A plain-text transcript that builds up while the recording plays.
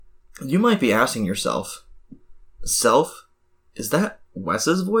You might be asking yourself, Self, is that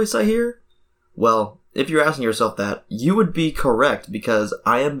Wes's voice I hear? Well, if you're asking yourself that, you would be correct because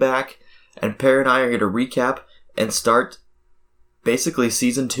I am back and Perry and I are going to recap and start basically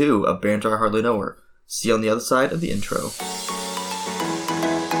Season 2 of Banter I Hardly Know Her. See you on the other side of the intro.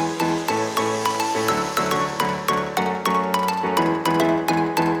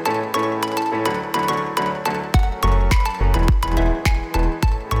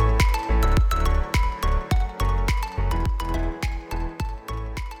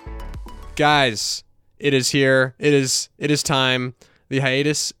 Guys, it is here. It is time. The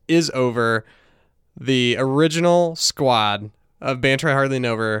hiatus is over. The original squad of Banter I Hardly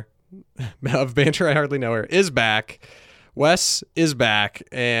Know Her is back. Wes is back,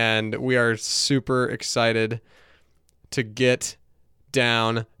 and we are super excited to get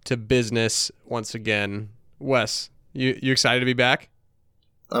down to business once again. Wes, you excited to be back?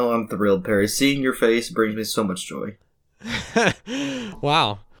 Oh, I'm thrilled, Perry. Seeing your face brings me so much joy.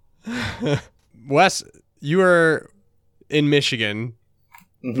 Wow. Wes, you were in Michigan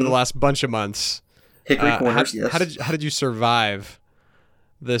for the last bunch of months. Hickory Corners, yes. How did you survive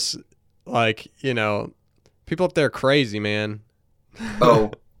this? Like, people up there are crazy, man.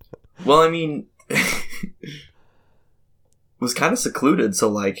 Oh, well, I mean, was kind of secluded, so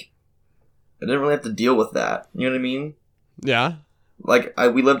like, I didn't really have to deal with that. You know what I mean? Yeah. Like,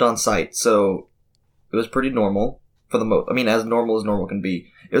 we lived on site, so it was pretty normal for the most. I mean, as normal can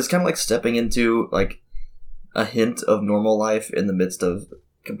be. It was kind of like stepping into like a hint of normal life in the midst of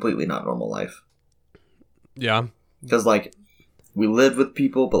completely not normal life. Yeah. Because like we lived with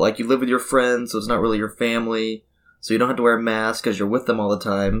people, but like you live with your friends, so it's not really your family. So you don't have to wear a mask because you're with them all the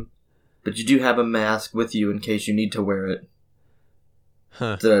time. But you do have a mask with you in case you need to wear it.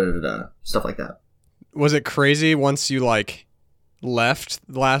 Huh. Stuff like that. Was it crazy once you like left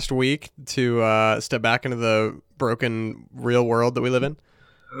last week to step back into the broken real world that we live in?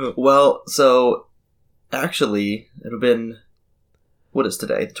 Well, so actually, it'll been, what is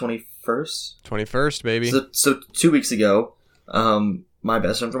today? The 21st? 21st, baby. So 2 weeks ago, my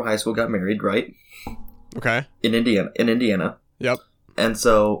best friend from high school got married, right? Okay. In Indiana. Yep. And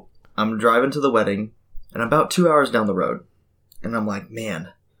so I'm driving to the wedding, and I'm about 2 hours down the road, and I'm like,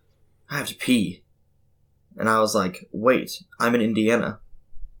 man, I have to pee. And I was like, wait, I'm in Indiana.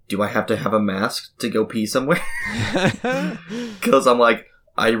 Do I have to have a mask to go pee somewhere? Because I'm like,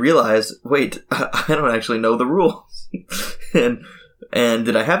 I realized, wait, I don't actually know the rules. and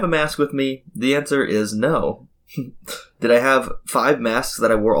did I have a mask with me? The answer is no. Did I have 5 masks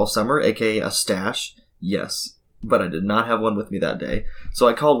that I wore all summer, aka a stash? Yes. But I did not have one with me that day. So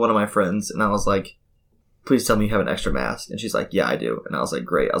I called one of my friends, and I was like, please tell me you have an extra mask. And she's like, yeah, I do. And I was like,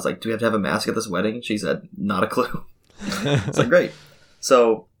 great. I was like, do we have to have a mask at this wedding? She said, not a clue. It's like, great.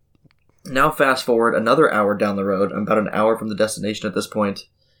 So now fast forward another hour down the road. I'm about an hour from the destination at this point.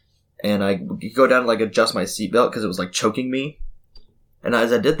 And I go down to like adjust my seatbelt because it was like choking me. And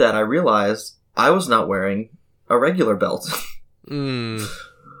as I did that, I realized I was not wearing a regular belt. Mm.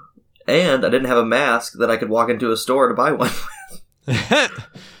 And I didn't have a mask that I could walk into a store to buy one with.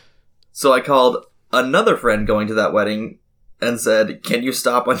 So I called another friend going to that wedding and said, can you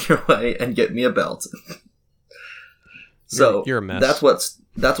stop on your way and get me a belt? So you're a mess.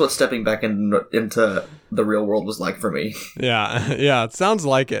 That's what stepping back into the real world was like for me. Yeah, it sounds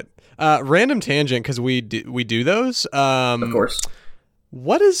like it. Random tangent, because we do those. Of course.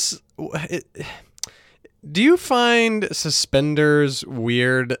 What is it? Do you find suspenders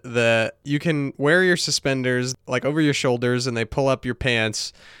weird that you can wear your suspenders like over your shoulders and they pull up your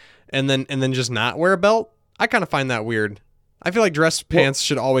pants and then just not wear a belt? I kind of find that weird. I feel like dress pants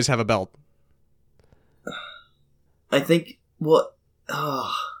should always have a belt. I think,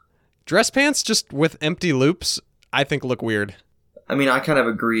 dress pants just with empty loops, I think look weird. I mean, I kind of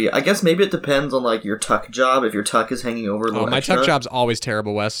agree. I guess maybe it depends on like your tuck job. If your tuck is hanging over a little my extra. tuck job's always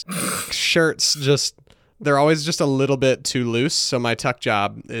terrible, Wes. Shirts they're always just a little bit too loose, so my tuck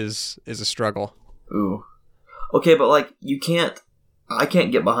job is a struggle. Ooh. Okay, but like I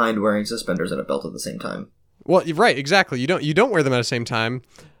can't get behind wearing suspenders and a belt at the same time. Well, right, exactly. You don't wear them at the same time,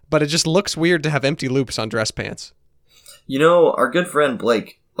 but it just looks weird to have empty loops on dress pants. You know, our good friend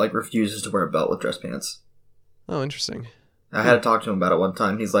Blake like refuses to wear a belt with dress pants. Oh, interesting. I had to talk to him about it one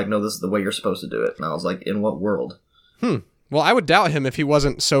time. He's like, no, this is the way you're supposed to do it. And I was like, in what world? Well, I would doubt him if he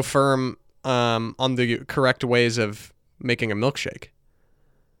wasn't so firm on the correct ways of making a milkshake.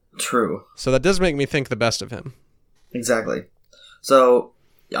 True. So that does make me think the best of him. Exactly. So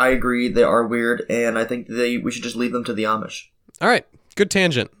I agree they are weird, and I think we should just leave them to the Amish. All right. Good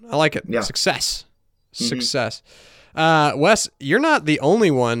tangent. I like it. Yeah. Success. Wes, you're not the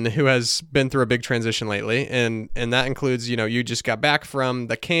only one who has been through a big transition lately, and that includes, you just got back from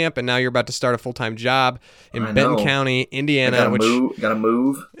the camp, and now you're about to start a full-time job in Benton County, Indiana. Gotta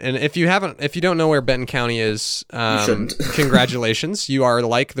move. And if you don't know where Benton County is, You shouldn't. congratulations, you are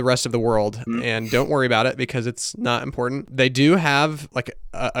like the rest of the world, and don't worry about it because it's not important. They do have like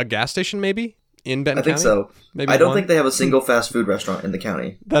a gas station, maybe. In Benton County? I think so. Maybe I don't one? think they have a single fast food restaurant in the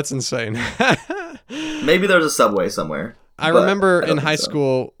county. That's insane. Maybe there's a Subway somewhere. I remember in high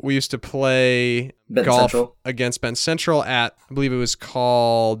school, we used to play Benton golf Central? against Benton Central at, I believe it was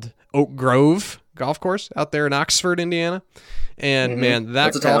called Oak Grove Golf Course out there in Oxford, Indiana. And man, that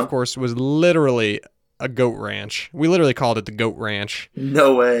That's a golf town. course was literally a goat ranch. We literally called it the Goat Ranch.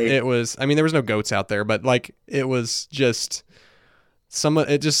 No way. It was, there was no goats out there, but like it was just...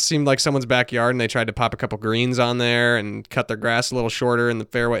 It just seemed like someone's backyard, and they tried to pop a couple greens on there and cut their grass a little shorter in the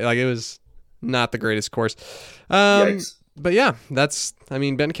fairway. Like, it was not the greatest course. Yikes. But yeah, that's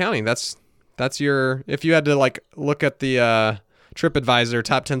Benton County. That's your, if you had to like look at the TripAdvisor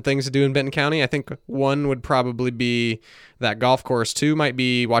top 10 things to do in Benton County, I think 1 would probably be that golf course. 2 might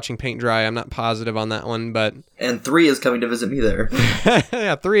be watching paint dry. I'm not positive on that one, but And 3 is coming to visit me there.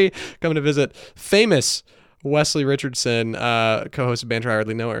 yeah, 3 coming to visit famous Wesley Richardson, co-host of Banter I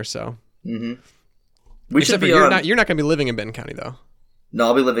Hardly Know Her. So, We except should for be you're on. not going to be living in Benton County though. No,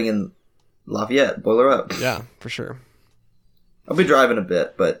 I'll be living in Lafayette. Boiler up. Yeah, for sure. I'll be driving a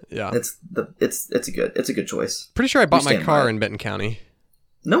bit, but Yeah, it's a good choice. pretty sure I bought my stand car by it. in Benton County.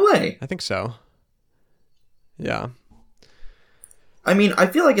 No way. I think so. Yeah. I mean, I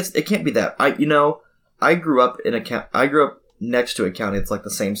feel like it can't be that. I grew up next to a county that's like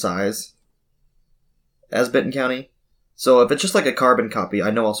the same size as Benton County. So if it's just like a carbon copy,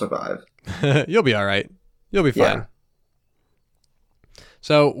 I know I'll survive. You'll be all right. You'll be fine. Yeah.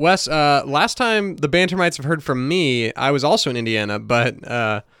 So, Wes, last time the Bantermites have heard from me, I was also in Indiana,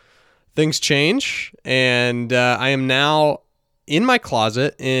 but things change, and I am now in my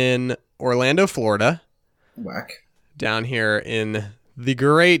closet in Orlando, Florida, Whack. down here in the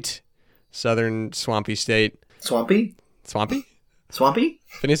great southern swampy state. Swampy? Swampy? Swampy?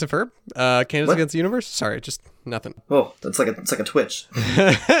 Phineas and Ferb? Candace What? Against the Universe? Sorry, just nothing. Oh, it's like a Twitch.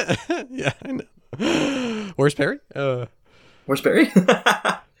 Yeah, I know. Where's Perry? Where's Barry?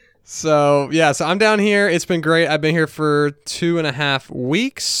 So I'm down here. It's been great. I've been here for 2.5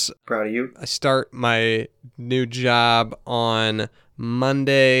 weeks. Proud of you. I start my new job on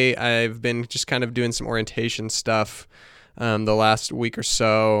Monday. I've been just kind of doing some orientation stuff the last week or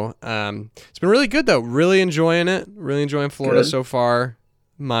so. It's been really good though. Really enjoying it. Really enjoying Florida Good. so far.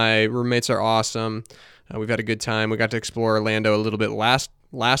 My roommates are awesome. We've had a good time. We got to explore Orlando a little bit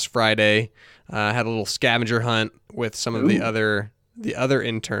last Friday. Had a little scavenger hunt with some of the other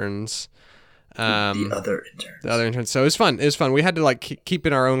interns. The other interns. The other interns. So it was fun. It was fun. We had to like keep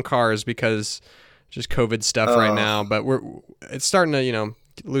in our own cars because just COVID stuff right now. But it's starting to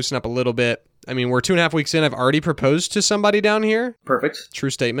loosen up a little bit. I mean, we're 2.5 weeks in. I've already proposed to somebody down here. Perfect. True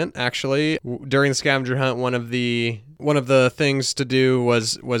statement. Actually, during the scavenger hunt, one of the things to do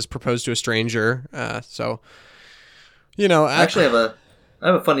was propose to a stranger. I actually have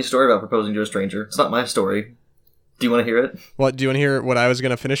a funny story about proposing to a stranger. It's not my story. Do you want to hear it? What do you want to hear? What I was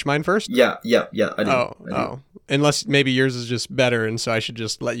going to finish mine first? Yeah. I do. Oh. Unless maybe yours is just better, and so I should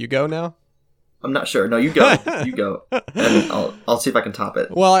just let you go now. I'm not sure. No, you go. You go. And I'll see if I can top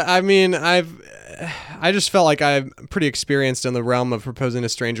it. Well, I mean, I just felt like I'm pretty experienced in the realm of proposing to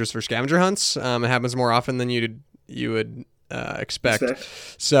strangers for scavenger hunts. It happens more often than you would expect.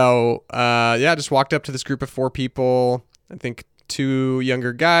 So, I just walked up to this group of 4 people. I think 2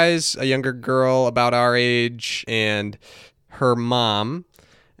 younger guys, a younger girl about our age, and her mom.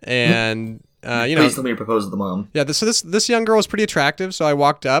 And Please tell me you proposed to the mom. yeah, this young girl was pretty attractive, so I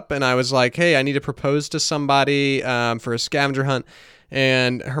walked up and I was like, "Hey, I need to propose to somebody for a scavenger hunt."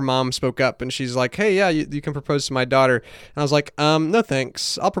 And her mom spoke up and she's like, "Hey, yeah, you can propose to my daughter." And I was like, "No,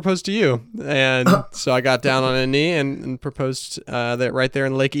 thanks. I'll propose to you." And so I got down on a knee and proposed that right there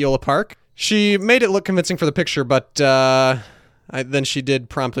in Lake Eola Park. She made it look convincing for the picture, but then she did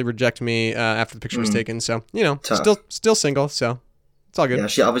promptly reject me after the picture was taken. So Tough. still single. So. It's all good. Yeah,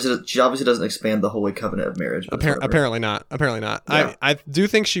 she obviously doesn't expand the holy covenant of marriage. But whatever. Apparently not. Yeah. I do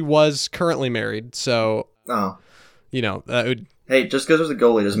think she was currently married, so Oh. That would. Hey, just because there's a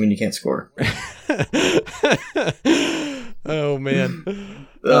goalie doesn't mean you can't score. Oh man.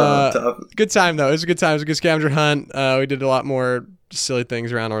 Tough. Good time though. It was a good time. It was a good scavenger hunt. We did a lot more silly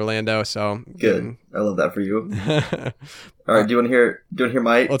things around Orlando. So Good. I love that for you. All right. Do you want to hear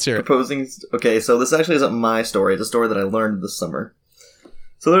my Let's hear it. proposing? Okay, so this actually isn't my story. It's a story that I learned this summer.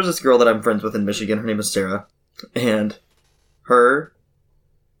 So there's this girl that I'm friends with in Michigan. Her name is Sarah. and her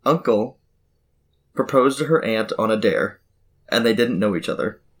uncle proposed to her aunt on a dare, and they didn't know each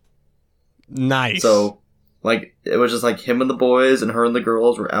other. Nice. So, like, it was just like him and the boys, and her and the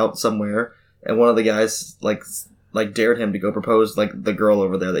girls were out somewhere, and one of the guys like dared him to go propose like the girl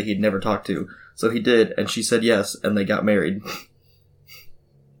over there that he'd never talked to. So he did, and she said yes, and they got married.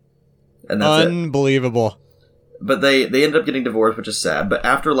 And that's unbelievable. It. But they ended up getting divorced, which is sad. But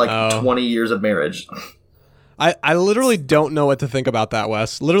after 20 years of marriage. I literally don't know what to think about that,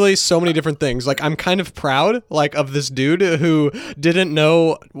 Wes. Literally so many different things. Like, I'm kind of proud, like, of this dude who didn't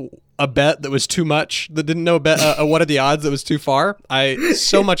know a bet that was too much, that didn't know a bet, what are the odds that was too far.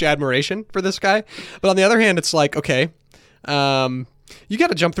 So much admiration for this guy. But on the other hand, it's like, okay, you got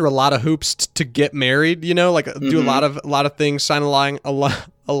to jump through a lot of hoops to get married, you know, like do a lot of things, sign along a lot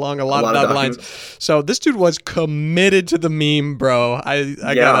of dotted lines. So this dude was committed to the meme, bro.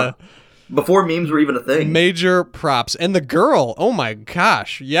 I gotta. Before memes were even a thing. Major props. And the girl, oh my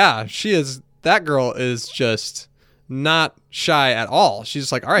gosh. Yeah, that girl is just not shy at all. She's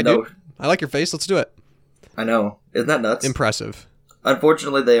just like, all right, dude, I like your face. Let's do it. I know. Isn't that nuts? Impressive.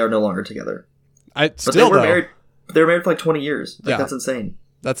 Unfortunately, they are no longer together. But they were married for like 20 years. Like, yeah. That's insane.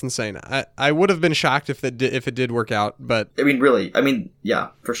 That's insane. I would have been shocked if it did work out, but... I mean, really. I mean, yeah,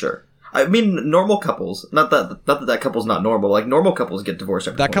 for sure. I mean, normal couples. Not that couple's not normal. Like, normal couples get divorced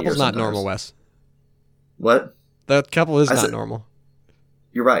after 20 years. That couple's not normal, Wes. What? That couple is not normal.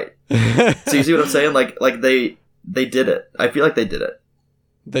 You're right. So you see what I'm saying? Like they did it. I feel like they did it.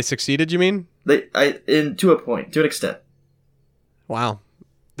 They succeeded, you mean? To a point, to an extent. Wow.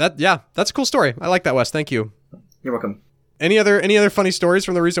 That's a cool story. I like that, Wes. Thank you. You're welcome. Any other funny stories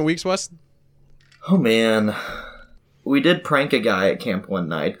from the recent weeks, Wes? Oh man. We did prank a guy at camp one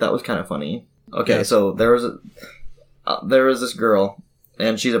night. That was kind of funny. Okay, yes. So there was this girl,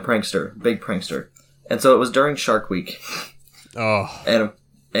 and she's a prankster, big prankster. And so it was during Shark Week. Oh.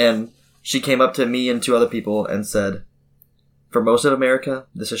 And she came up to me and two other people and said, "For most of America,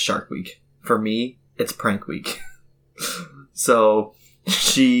 this is Shark Week. For me, it's Prank Week." So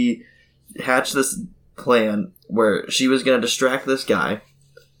she hatched this plan where she was going to distract this guy,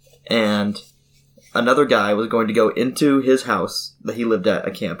 and another guy was going to go into his house that he lived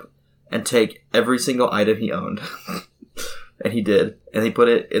at camp and take every single item he owned. And he did. And he put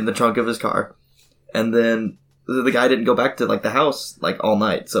it in the trunk of his car. And then the guy didn't go back to the house all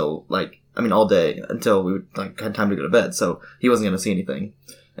night. So all day until we had time to go to bed. So he wasn't going to see anything.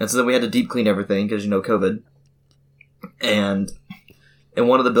 And so then we had to deep clean everything because, COVID. And in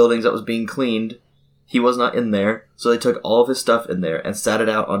one of the buildings that was being cleaned, he was not in there, so they took all of his stuff in there and sat it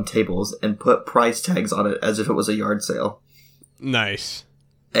out on tables and put price tags on it as if it was a yard sale. Nice.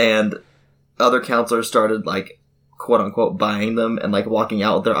 And other counselors started, quote-unquote, buying them and, walking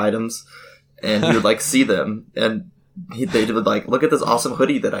out with their items. And he would, see them. And they would, look at this awesome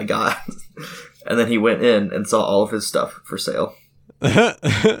hoodie that I got. And then he went in and saw all of his stuff for sale.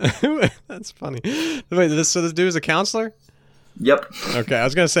 That's funny. Wait, so this dude is a counselor? Yep. Okay, I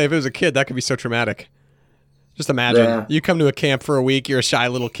was going to say, if it was a kid, that could be so traumatic. Just imagine, You come to a camp for a week, you're a shy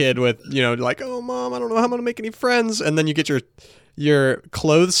little kid with, oh, Mom, I don't know how I'm going to make any friends. And then you get your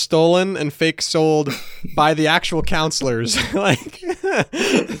clothes stolen and fake sold by the actual counselors.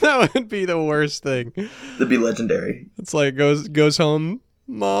 That would be the worst thing. That'd be legendary. It's goes home,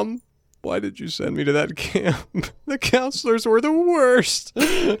 Mom, why did you send me to that camp? The counselors were the worst.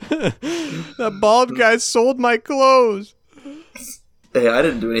 That bald guy sold my clothes. Hey, I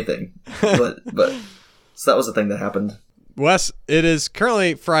didn't do anything. But so that was the thing that happened. Wes, it is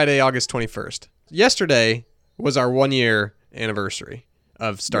currently Friday, August 21st. Yesterday was our 1-year anniversary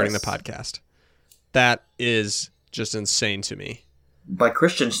of starting the podcast. That is just insane to me. By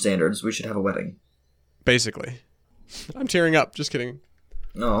Christian standards, we should have a wedding. Basically. I'm tearing up. Just kidding.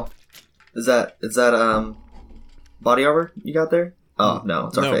 No. Is that body armor you got there? Oh, no.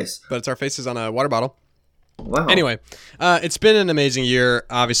 It's our face. But it's our faces on a water bottle. Wow. Anyway, it's been an amazing year,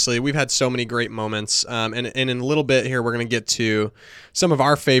 obviously. We've had so many great moments. And in a little bit here, we're going to get to some of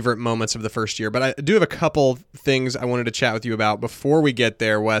our favorite moments of the first year. But I do have a couple things I wanted to chat with you about before we get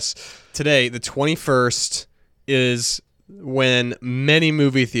there, Wes. Today, the 21st, is when many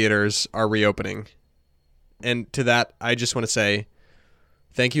movie theaters are reopening. And to that, I just want to say,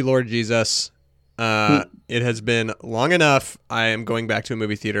 thank you, Lord Jesus. It has been long enough. I am going back to a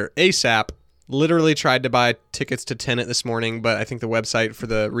movie theater ASAP. Literally tried to buy tickets to Tenet this morning, but I think the website for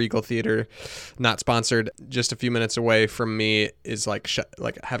the Regal Theater, not sponsored, just a few minutes away from me, is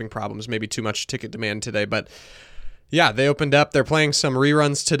having problems. Maybe too much ticket demand today, but yeah, they opened up. They're playing some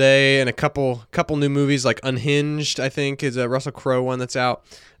reruns today, and a couple new movies like Unhinged, I think, is a Russell Crowe one that's out.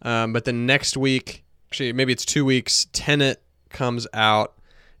 But then next week, Actually, maybe it's 2 weeks. Tenet comes out,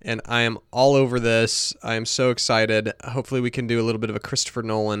 and I am all over this. I am so excited. Hopefully, we can do a little bit of a Christopher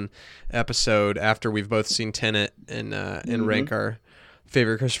Nolan episode after we've both seen Tenet and rank our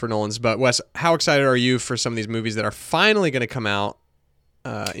favorite Christopher Nolans. But Wes, how excited are you for some of these movies that are finally going to come out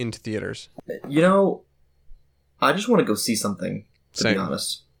into theaters? You know, I just want to go see something, to Same. be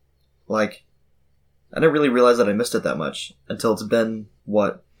honest. Like, I didn't really realize that I missed it that much until it's been,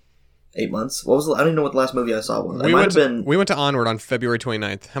 8 months? I don't even know what the last movie I saw was. We went to Onward on February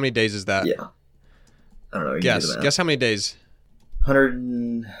 29th. How many days is that? Yeah. I don't know. You Guess how many days? 100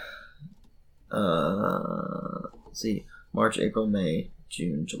 and... let's see. March, April, May,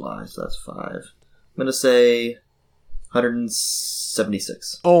 June, July. So that's 5. I'm going to say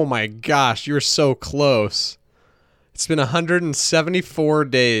 176. Oh my gosh, you're so close. It's been 174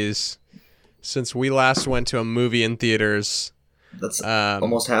 days since we last went to a movie in theaters. That's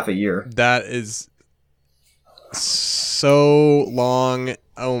almost half a year. That is so long.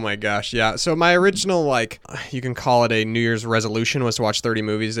 Oh my gosh, yeah. So my original, you can call it a New Year's resolution, was to watch 30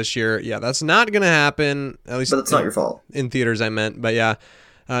 movies this year. Yeah, that's not going to happen. At least, But it's not your fault. In theaters, I meant. But yeah,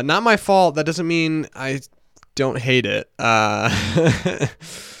 not my fault. That doesn't mean I don't hate it.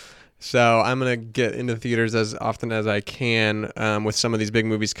 So I'm going to get into theaters as often as I can with some of these big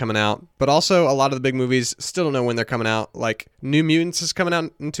movies coming out. But also, a lot of the big movies still don't know when they're coming out. Like, New Mutants is coming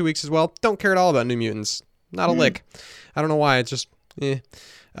out in 2 weeks as well. Don't care at all about New Mutants. Not a lick. I don't know why. It's just, eh.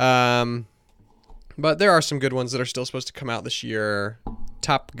 But there are some good ones that are still supposed to come out this year.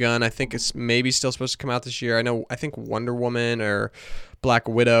 Top Gun, I think, is maybe still supposed to come out this year. I think Wonder Woman or Black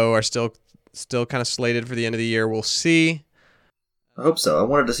Widow are still kind of slated for the end of the year. We'll see. I hope so. I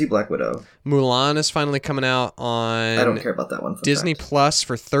wanted to see Black Widow. Mulan is finally coming out on I don't care about that one. Disney Plus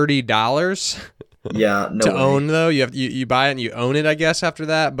for $30. Yeah, no to way. own, though. You buy it and you own it, I guess, after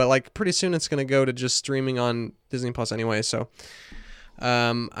that. But pretty soon it's going to go to just streaming on Disney Plus anyway. So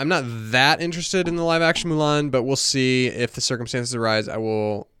I'm not that interested in the live action Mulan, but we'll see if the circumstances arise. I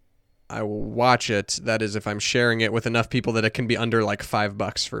will watch it. That is, if I'm sharing it with enough people that it can be under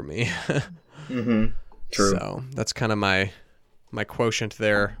 $5 for me. Mm-hmm. True. So that's kind of my quotient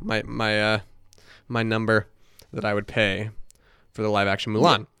there, my number that I would pay for the live action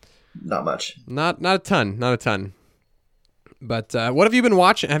Mulan. Not much. Not a ton. But what have you been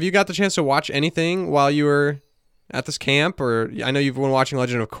watching? Have you got the chance to watch anything while you were at this camp? Or I know you've been watching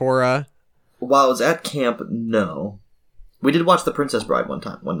Legend of Korra. While I was at camp, no. We did watch The Princess Bride one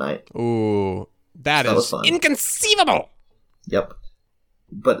night. Ooh, that was is fun. inconceivable. Yep.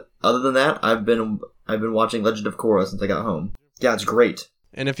 But other than that, I've been watching Legend of Korra since I got home. Yeah, it's great.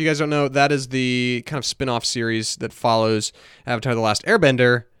 And if you guys don't know, that is the kind of spin-off series that follows Avatar: The Last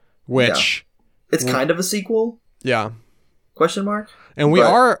Airbender, which It's kind of a sequel? Yeah. Question mark? And we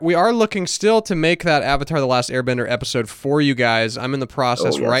are looking still to make that Avatar: The Last Airbender episode for you guys. I'm in the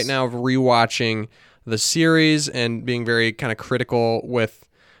process right now of rewatching the series and being very kind of critical with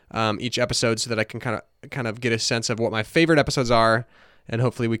each episode so that I can kind of get a sense of what my favorite episodes are, and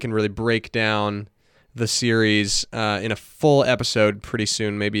hopefully we can really break down the series in a full episode pretty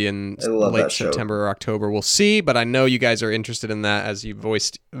soon, maybe in late September or October. We'll see, but I know you guys are interested in that, as you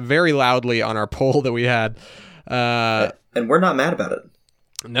voiced very loudly on our poll that we had. And we're not mad about it.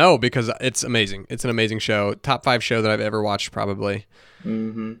 No, because it's amazing. It's an amazing show. Top 5 show that I've ever watched, probably.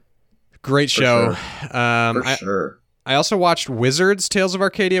 Mm-hmm. Great show. For sure. I also watched Wizards: Tales of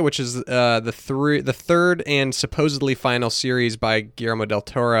Arcadia, which is the third and supposedly final series by Guillermo del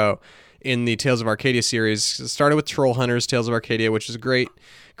Toro in the Tales of Arcadia series. It started with Troll Hunters: Tales of Arcadia, which is a great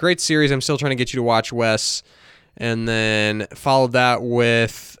series. I'm still trying to get you to watch, Wes. And then followed that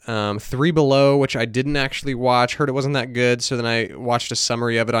with Three Below, which I didn't actually watch. Heard it wasn't that good, so then I watched a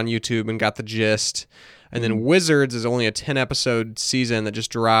summary of it on YouTube and got the gist. And then Wizards is only a 10-episode season that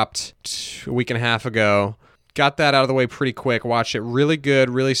just dropped a week and a half ago. Got that out of the way pretty quick. Watched it. Really good,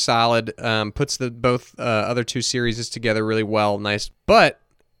 really solid. Puts the both other two series together really well. Nice. But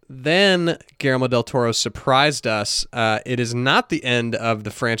then Guillermo del Toro surprised us. It is not the end of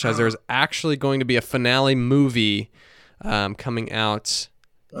the franchise. There's actually going to be a finale movie coming out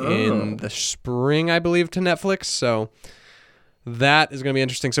in the spring, I believe, to Netflix. So that is going to be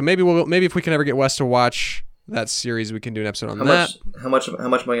interesting. So maybe if we can ever get Wes to watch that series, we can do an episode on that. How much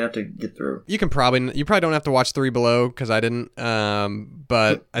am I going to have to get through? You probably don't have to watch Three Below, because I didn't.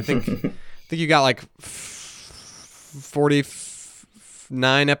 But I think you got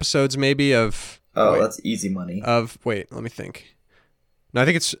 49 episodes maybe of. Oh, that's easy money. Let me think. No, I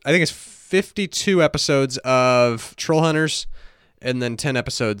think it's 52 episodes of Troll Hunters, and then 10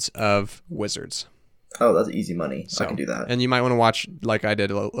 episodes of Wizards. Oh, that's easy money. So, I can do that. And you might want to watch, like I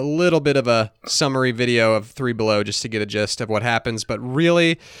did, a little bit of a summary video of Three Below just to get a gist of what happens. But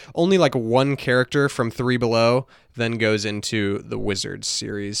really, only like one character from Three Below then goes into the Wizards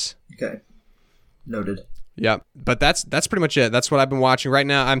series. Okay. Noted. Yeah, but that's pretty much it. That's what I've been watching right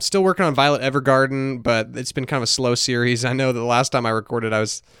now. I'm still working on Violet Evergarden, but it's been kind of a slow series. I know that the last time I recorded, I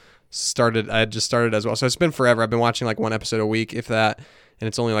had just started as well. So it's been forever. I've been watching like one episode a week, if that. And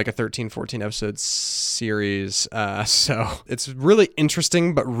it's only like a 13, 14 episode series. So it's really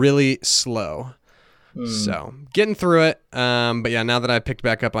interesting, but really slow. So getting through it. But yeah, now that I picked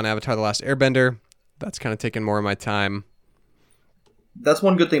back up on Avatar The Last Airbender, that's kind of taking more of my time. That's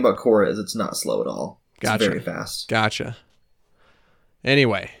one good thing about Korra is it's not slow at all. It's Gotcha. very fast. Gotcha.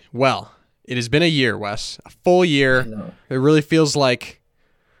 Anyway, well, it has been a year, Wes. A full year. I know. It really feels like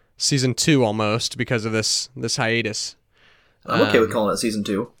season 2 almost because of this hiatus. I'm okay with calling it season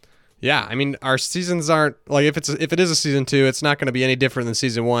 2. Yeah, I mean, our seasons aren't like if it is a season 2, it's not going to be any different than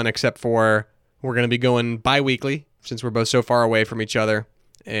season 1, except for we're going to be going bi-weekly since we're both so far away from each other,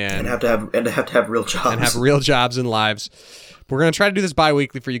 and have to have real jobs and have real jobs and lives. We're going to try to do this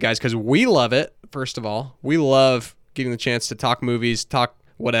bi-weekly for you guys because we love it. First of all, we love getting the chance to talk movies, talk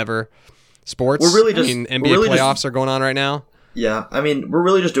whatever, sports. NBA playoffs are going on right now. Yeah, I mean, we're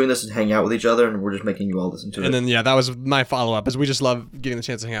really just doing this to hang out with each other, and we're just making you all listen to it. And then, yeah, that was my follow-up, is we just love getting the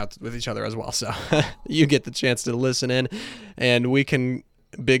chance to hang out with each other as well. So you get the chance to listen in, and we can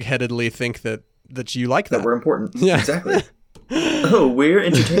big-headedly think that you like that. That we're important. Yeah. Exactly. Oh, we're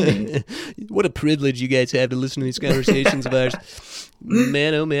entertaining. What a privilege you guys have to listen to these conversations of ours.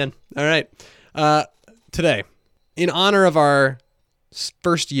 Man, oh man. All right. Today, in honor of our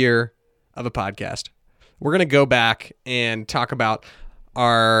first year of a podcast, we're going to go back and talk about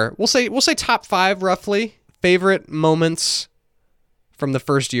our, we'll say top 5 roughly, favorite moments from the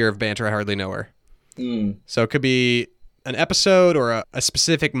first year of Banter I Hardly Know Her. So it could be an episode or a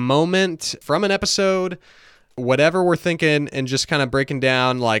specific moment from an episode, whatever we're thinking, and just kind of breaking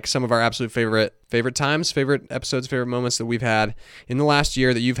down like some of our absolute favorite times, favorite episodes, favorite moments that we've had in the last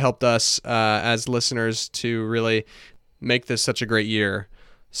year that you've helped us as listeners to really make this such a great year.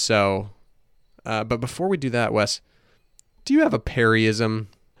 So, but before we do that, Wes, do you have a Perryism?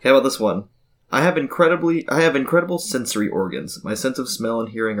 How about this one? I have incredible sensory organs. My sense of smell and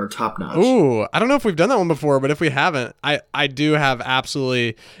hearing are top notch. Ooh, I don't know if we've done that one before, but if we haven't, I do have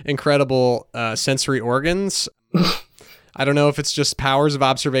absolutely incredible sensory organs. I don't know if it's just powers of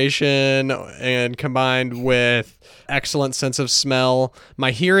observation and combined with excellent sense of smell.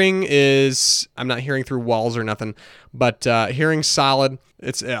 My hearing is, I'm not hearing through walls or nothing, but hearing solid.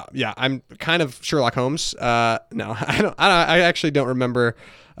 It's I'm kind of Sherlock Holmes. No, I actually don't remember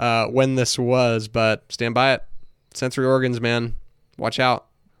when this was, but stand by it. Sensory organs, man. Watch out.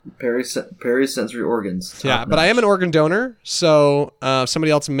 Perry's sensory organs. Yeah, but I am an organ donor, so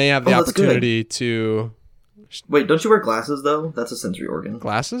somebody else may have the opportunity to... Wait, don't you wear glasses, though? That's a sensory organ.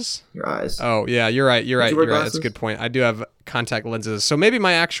 Glasses? Your eyes. Oh, yeah, you're right. You're right. Glasses? That's a good point. I do have contact lenses. So maybe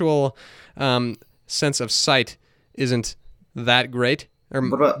my actual sense of sight isn't that great. Or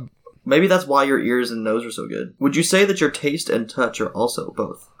what about... Maybe that's why your ears and nose are so good. Would you say that your taste and touch are also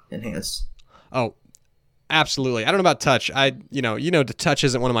both enhanced? Oh, absolutely. I don't know about touch. The touch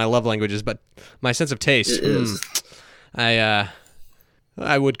isn't one of my love languages, but my sense of taste. It is. I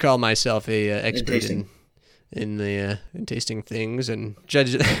would call myself a expert in tasting things and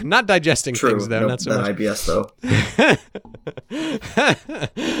not digesting things though. Nope, not so that much. IBS though.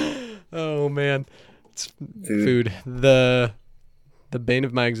 Oh man, it's food. The bane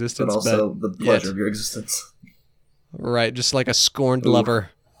of my existence, but also the pleasure of your existence. Right, just like a scorned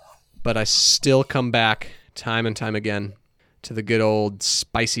lover, but I still come back time and time again to the good old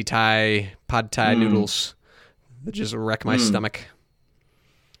spicy pad thai noodles that just wreck my stomach.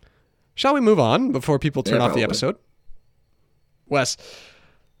 Shall we move on before people turn off the episode? Wes,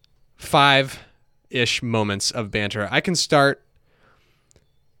 5-ish moments of banter. I can start.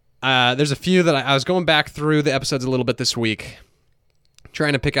 There's a few that I was going back through the episodes a little bit this week,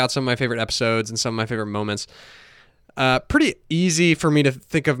 trying to pick out some of my favorite episodes and some of my favorite moments. Pretty easy for me to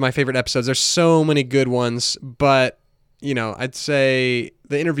think of my favorite episodes. There's so many good ones, but, I'd say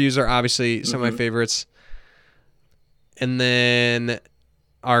the interviews are obviously some of my favorites. And then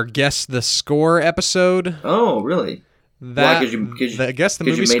our Guess the Score episode. Oh, really? That, Guess the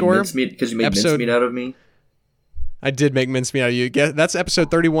Movie Score. Because you made mincemeat out of me? I did make mincemeat out of you. That's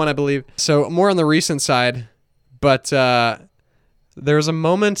episode 31, I believe. So more on the recent side, but... there was a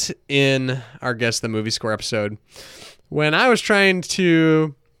moment in our Guess the Movie Score episode when I was trying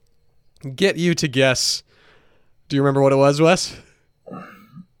to get you to guess. Do you remember what it was, Wes?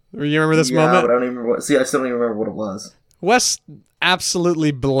 You remember this Yeah, moment? but I don't even remember see, I still don't even remember what it was. Wes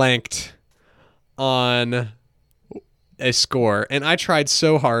absolutely blanked on a score, and I tried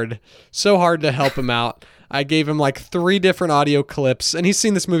so hard to help him out. I gave him like 3 different audio clips, and he's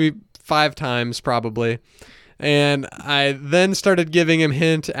seen this movie 5 times probably. And I then started giving him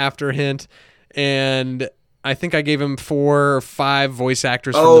hint after hint, and I think I gave him 4 or 5 voice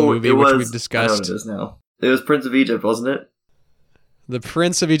actors from the movie, which we've discussed. I know what it is now. It was Prince of Egypt, wasn't it? The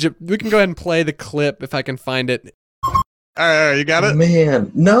Prince of Egypt. We can go ahead and play the clip if I can find it. All right, you got it?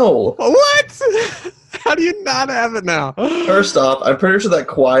 Man, no. What? How do you not have it now? First off, I'm pretty sure that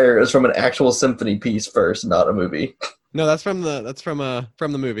choir is from an actual symphony piece first, not a movie. No, that's from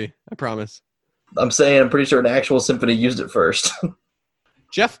the movie. I promise. I'm saying I'm pretty sure an actual symphony used it first.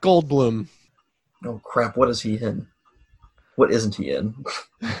 Jeff Goldblum. Oh crap! What is he in? What isn't he in?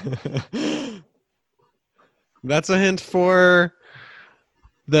 That's a hint for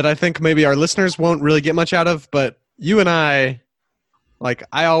that I think maybe our listeners won't really get much out of, but you and I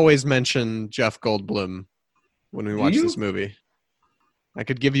always mention Jeff Goldblum when we watch this movie. I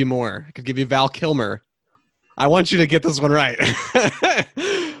could give you more. I could give you Val Kilmer. I want you to get this one right.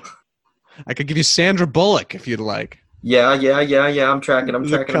 I could give you Sandra Bullock if you'd like. Yeah. I'm tracking.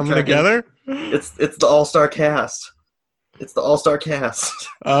 Is it coming together? It's the all-star cast. It's the all-star cast.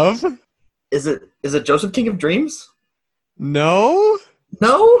 Of? Is it Joseph King of Dreams? No.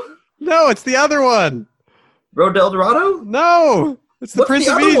 No, it's the other one. Road to El Dorado? No, it's the What's Prince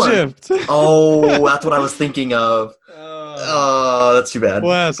the of other Egypt. Oh, that's what I was thinking of. Oh, that's too bad.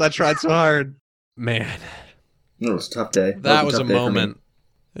 Wes, I tried so hard. Man. It was a tough day. That was a moment.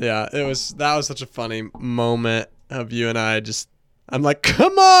 Yeah, that was such a funny moment of you and I I'm like,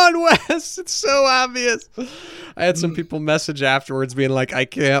 come on, Wes, it's so obvious. I had some people message afterwards being like, I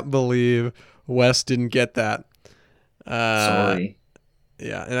can't believe Wes didn't get that. Sorry.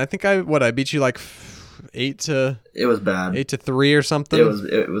 Yeah, and I think I beat you like 8 to. It was bad. 8-3 or something.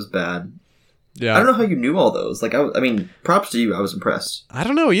 It was bad. Yeah. I don't know how you knew all those. Like I mean, props to you. I was impressed. I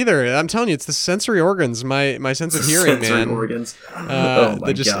don't know either. I'm telling you, it's the sensory organs, my sense of hearing, sensory man. Organs. Oh my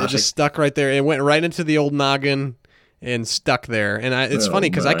It just stuck right there. It went right into the old noggin and stuck there. And it's funny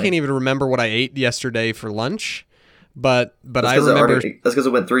because I can't even remember what I ate yesterday for lunch. But I remember that's because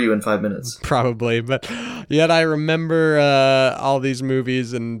it went through you in 5 minutes. Probably, but yet I remember all these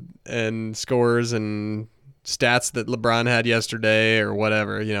movies and scores and stats that LeBron had yesterday or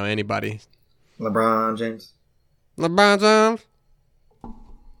whatever. You know, anybody. LeBron James. LeBron James.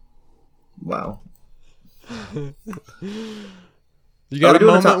 Wow. You got a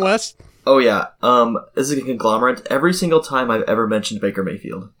moment, Wes? Oh yeah. This is a conglomerate. Every single time I've ever mentioned Baker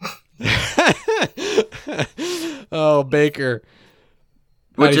Mayfield. Oh, Baker.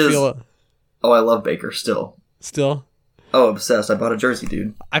 Which is... Oh, I love Baker still. Still? Oh, obsessed. I bought a jersey,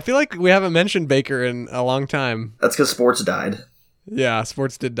 dude. I feel like we haven't mentioned Baker in a long time. That's because sports died. Yeah,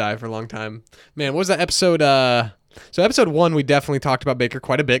 sports did die for a long time. Man, what was that episode? So episode 1, we definitely talked about Baker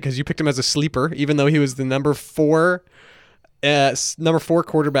quite a bit because you picked him as a sleeper, even though he was the number 4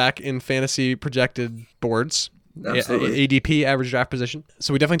 quarterback in fantasy projected boards. Absolutely. ADP, average draft position.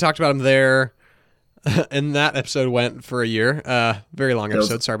 So we definitely talked about him there. And that episode went for a year. Very long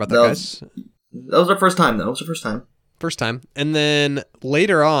episode. Sorry about that, guys. That was our first time, though. It was our first time. First time. And then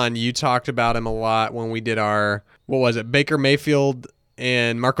later on, you talked about him a lot when we did our, what was it, Baker Mayfield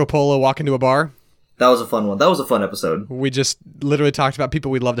and Marco Polo walk into a bar. That was a fun one. That was a fun episode. We just literally talked about people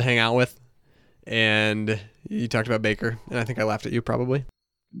we'd love to hang out with. And you talked about Baker. And I think I laughed at you probably.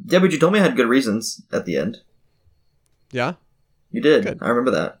 Yeah, but you told me I had good reasons at the end. Yeah? You did. Good. I remember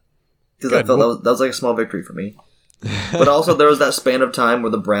that. Because I felt that was like a small victory for me. But also there was that span of time where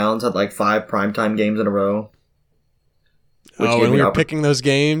the Browns had like 5 primetime games in a row. And we were picking those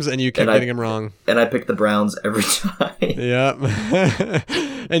games and you kept getting them wrong. And I picked the Browns every time. Yep.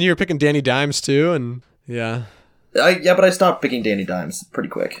 And you were picking Danny Dimes too, and yeah. But I stopped picking Danny Dimes pretty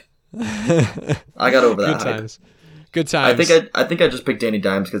quick. I got over that. Good times. I think I just picked Danny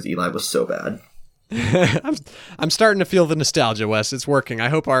Dimes because Eli was so bad. I'm starting to feel the nostalgia, Wes. It's working. I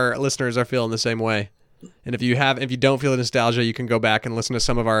hope our listeners are feeling the same way. And if you don't feel the nostalgia, you can go back and listen to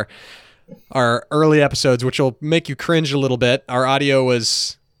some of our early episodes, which will make you cringe a little bit. Our audio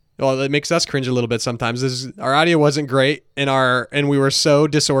was, well, it makes us cringe a little bit sometimes. Our audio wasn't great, and we were so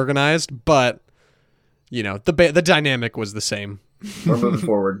disorganized, but you know, the dynamic was the same. We're moving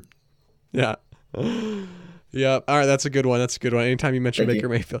forward. Yeah. Yep. All right, that's a good one. Anytime you mention Baker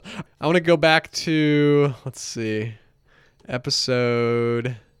Mayfield. I want to go back to, let's see,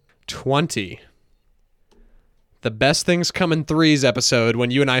 episode 20. The Best Things Come in Threes episode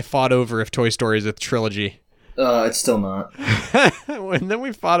when you and I fought over if Toy Story is a trilogy. It's still not. And then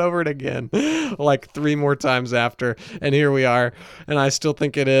we fought over it again, like 3 more times after, and here we are. And I still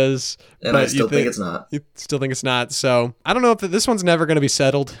think it is. And but I still think it's not. You still think it's not. So I don't know if this one's never going to be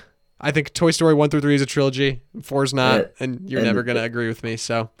settled. I think Toy Story 1 through 3 is a trilogy. 4's not, Yeah, and you're and never going to agree with me.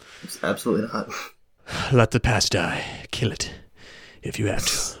 So It's absolutely not. let the past die. Kill it if you have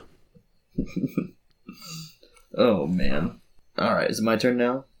to. Oh, man. All right, is it my turn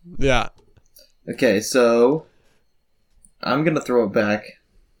now? Yeah. Okay, so I'm going to throw it back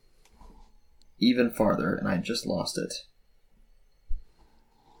even farther, and I just lost it.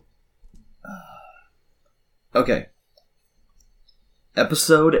 Okay.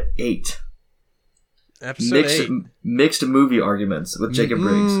 Episode 8. Episode 8. Mixed movie arguments with Jacob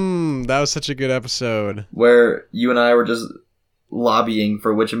Briggs. That was such a good episode. Where you and I were just lobbying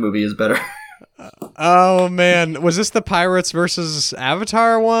for which movie is better. Oh man, was this the Pirates versus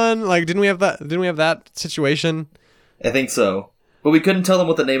Avatar one? Like, didn't we have that situation? I think so. But we couldn't tell them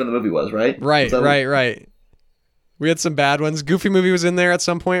what the name of the movie was, right? Right. We had some bad ones. Goofy movie was in there at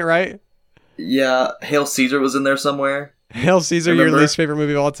some point, right? Yeah, Hail Caesar was in there somewhere. Hail Caesar, Remember? your least favorite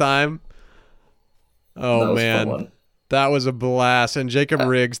movie of all time. Oh That was a man, fun one. that was a blast. And Jacob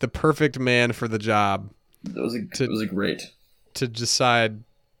Riggs, the perfect man for the job. It was a great. To decide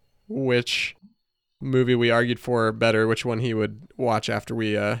which movie we argued for better, which one he would watch after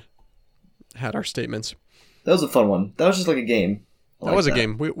we had our statements. That was a fun one. That was just like a game. That was a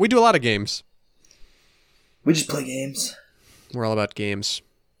game. We do a lot of games. We just play games. We're all about games.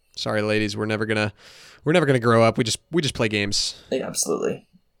 Sorry, ladies, we're never gonna grow up. We just play games. Yeah, absolutely.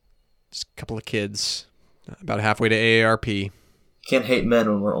 Just a couple of kids, about halfway to AARP. Can't hate men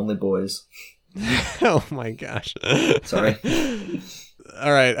when we're only boys. Oh my gosh. Sorry.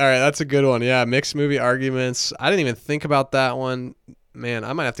 All right. That's a good one. Yeah, mixed movie arguments. I didn't even think about that one. Man,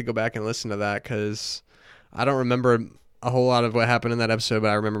 I might have to go back and listen to that because I don't remember a whole lot of what happened in that episode, but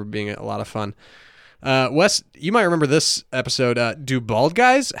I remember it being a lot of fun. Wes, you might remember this episode. Do bald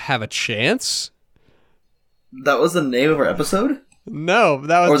guys have a chance? That was the name of our episode? No,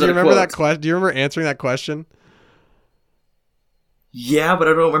 that was. Or was Do you it a remember quote? that question? Do you remember answering that question? Yeah, but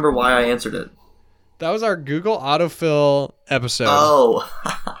I don't remember why I answered it. That was our Google autofill episode. Oh.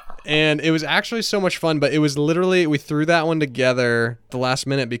 And it was actually so much fun, but it was literally, we threw that one together the last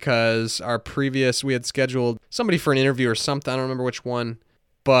minute because we had scheduled somebody for an interview or something. I don't remember which one,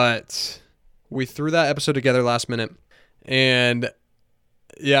 but we threw that episode together last minute. And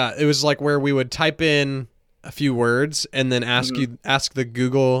yeah, it was like where we would type in a few words and then ask the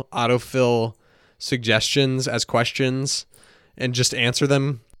Google autofill suggestions as questions and just answer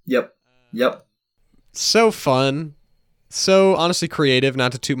them. Yep. So fun. So honestly creative,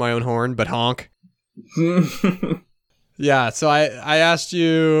 not to toot my own horn, but honk. Yeah, so I asked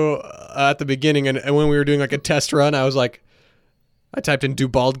you at the beginning, and when we were doing like a test run, I was like, I typed in do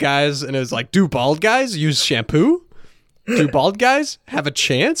bald guys, and it was like, do bald guys use shampoo? Do bald guys have a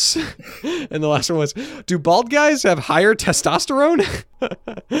chance? And the last one was, do bald guys have higher testosterone?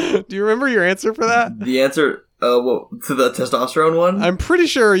 Do you remember your answer for that? The answer to the testosterone one? I'm pretty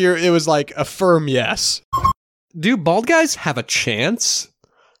sure it was like a firm yes. Do bald guys have a chance?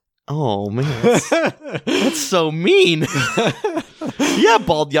 Oh, man. That's so mean. Yeah,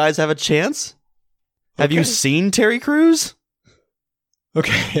 bald guys have a chance. Have you seen Terry Crews?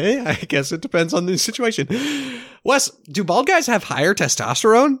 Okay, I guess it depends on the situation. Wes, do bald guys have higher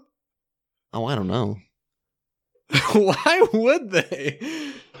testosterone? Oh, I don't know. Why would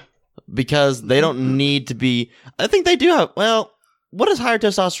they? Because they don't need to be... I think they do have... Well, what does higher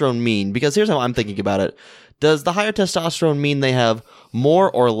testosterone mean? Because here's how I'm thinking about it. Does the higher testosterone mean they have more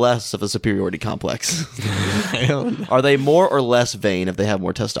or less of a superiority complex? I don't know. Are they more or less vain if they have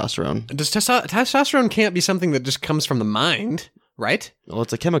more testosterone? Does testosterone can't be something that just comes from the mind, right? Well,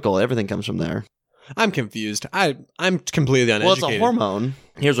 it's a chemical. Everything comes from there. I'm confused. I'm completely uneducated. Well, it's a hormone.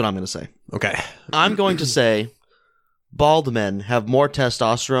 Here's what I'm going to say. Okay. I'm going to say bald men have more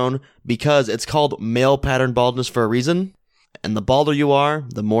testosterone because it's called male pattern baldness for a reason. And the balder you are,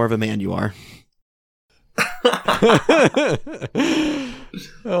 the more of a man you are.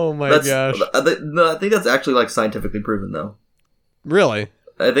 Oh my gosh. I think that's actually like scientifically proven though. Really?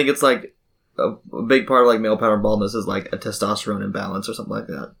 I think it's like a big part of like male pattern baldness is like a testosterone imbalance or something like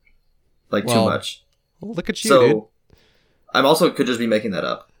that. Like too much. Well, look at you, So dude. I'm also could just be making that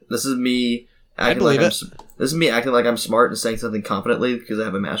up. This is me acting this is me acting like I'm smart and saying something confidently because I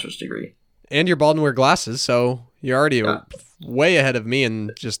have a master's degree. And you're bald and wear glasses, so you're already way ahead of me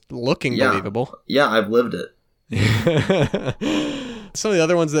and just looking believable. Yeah, I've lived it. Some of the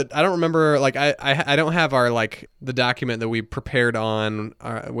other ones that I don't remember, like I don't have our like the document that we prepared on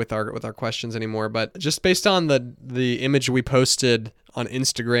with our questions anymore, but just based on the image we posted on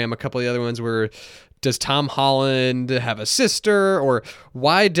Instagram, a couple of the other ones were, does Tom Holland have a sister, or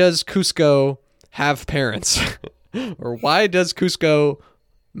why does Cusco have parents, or why does Cusco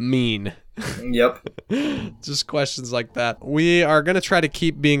mean? Yep. Just questions like that. We are going to try to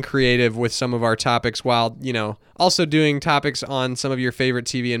keep being creative with some of our topics while, also doing topics on some of your favorite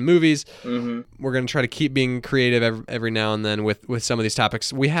TV and movies. Mm-hmm. We're going to try to keep being creative every now and then with some of these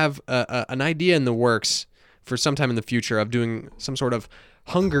topics. We have an idea in the works for sometime in the future of doing some sort of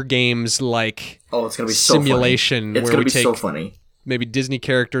Hunger Games like it's gonna be simulation. So funny. It's where gonna we be take so funny. Maybe Disney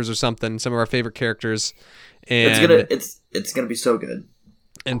characters or something, some of our favorite characters, and it's gonna be so good.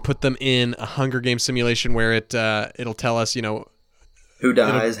 And put them in a Hunger Games simulation where it'll tell us, who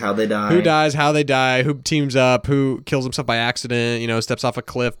dies, how they die. Who dies, how they die, who teams up, who kills himself by accident, steps off a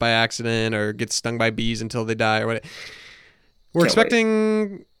cliff by accident, or gets stung by bees until they die, or what. We're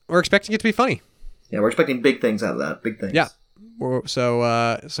expecting it to be funny. Yeah, we're expecting big things out of that. Big things. Yeah.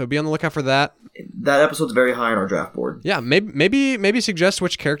 So be on the lookout for that. That episode's very high on our draft board. Yeah, maybe suggest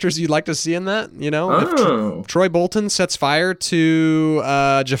which characters you'd like to see in that. If Troy Bolton sets fire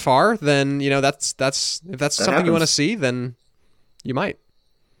to Jafar, then that's if that's something happens. You want to see, then you might.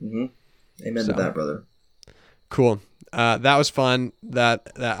 Mm-hmm. Amen to that, brother. Cool. That was fun.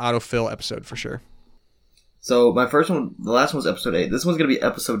 That autofill episode for sure. So my first one, the last one was episode 8. This one's gonna be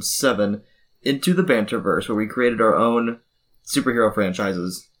episode 7, Into the Banterverse, where we created our own superhero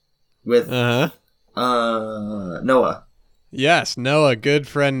franchises with Noah. Yes, Noah, good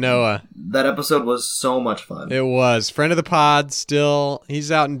friend Noah. That episode was so much fun. It was. Friend of the pod still.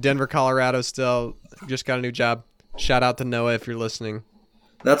 He's out in Denver, Colorado still. Just got a new job. Shout out to Noah if you're listening.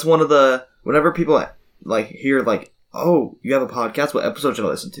 That's one of the, whenever people hear oh, you have a podcast, what episode should I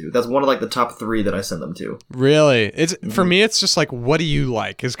listen to? That's one of the top 3 that I send them to. Really? For me, it's just what do you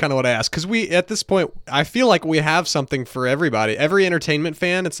like is kind of what I ask. Because at this point, I feel like we have something for everybody. Every entertainment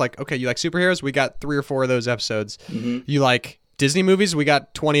fan, it's okay, you like superheroes? We got 3 or 4 of those episodes. Mm-hmm. You like Disney movies? We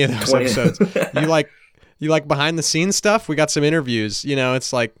got 20 of those episodes. You like behind the scenes stuff? We got some interviews.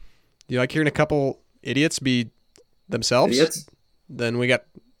 It's you like hearing a couple idiots be themselves? Idiots? Then we got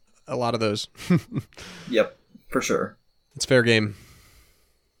a lot of those. Yep. For sure. It's fair game.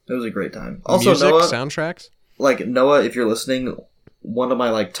 It was a great time. Also, music, Noah, soundtracks? Noah, if you're listening, one of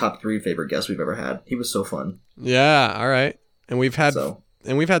my top 3 favorite guests we've ever had. He was so fun. Yeah, all right. And we've had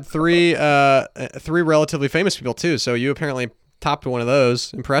 3 relatively famous people too. So you apparently topped one of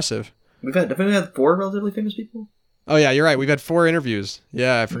those. Impressive. Haven't we had 4 relatively famous people? Oh yeah, you're right. We've had 4 interviews.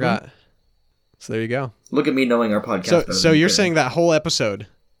 Yeah, I forgot. Mm-hmm. So there you go. Look at me knowing our podcast. So you're saying that whole episode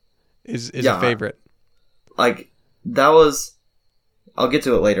is a favorite? That was, I'll get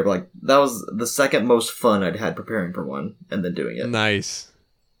to it later, but that was the second most fun I'd had preparing for one and then doing it. Nice.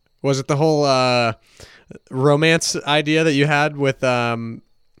 Was it the whole romance idea that you had with Robin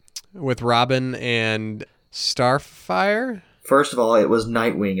and Starfire? First of all, it was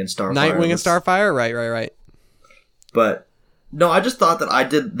Nightwing and Starfire. And Starfire? Right. But, no, I just thought that I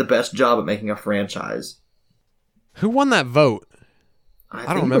did the best job at making a franchise. Who won that vote?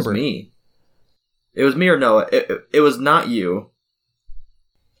 I don't remember. It was me. It was me or Noah. It was not you.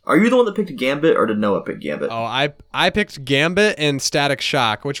 Are you the one that picked Gambit, or did Noah pick Gambit? Oh, I picked Gambit and Static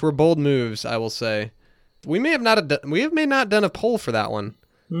Shock, which were bold moves, I will say. We may not done a poll for that one.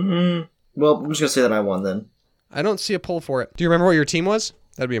 Mm-hmm. Well, I'm just gonna say that I won then. I don't see a poll for it. Do you remember what your team was?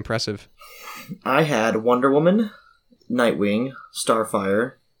 That'd be impressive. I had Wonder Woman, Nightwing,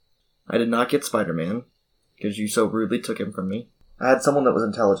 Starfire. I did not get Spider-Man because you so rudely took him from me. I had someone that was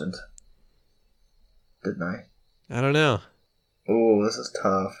intelligent. Didn't I? I don't know. Oh, this is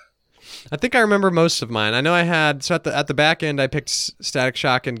tough. I think I remember most of mine. I know I had, so at the back end, I picked Static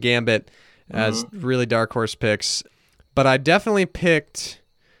Shock and Gambit as really dark horse picks. But I definitely picked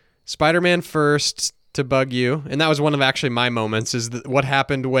Spider-Man first to bug you. And that was one of actually my moments, is what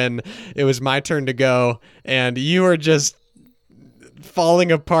happened when it was my turn to go and you were just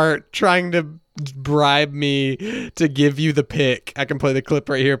falling apart trying to bribe me to give you the pick. I can play the clip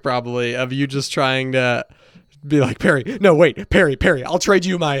right here probably of you just trying to be like, Perry, I'll trade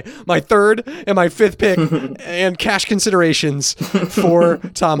you my 3rd and my 5th pick and cash considerations for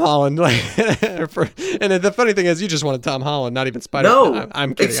Tom Holland. And the funny thing is, you just wanted Tom Holland, not even Spider-Man. No,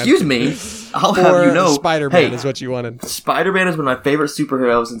 I'm kidding. Excuse me. I'll have you know, Spider-Man is what you wanted. Spider-Man has been my favorite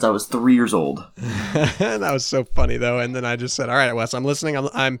superhero since I was 3 years old. That was so funny though. And then I just said, all right, Wes, I'm listening.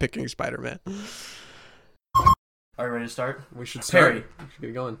 I'm picking Spider-Man. Are you ready to start? We should start. Perry, we should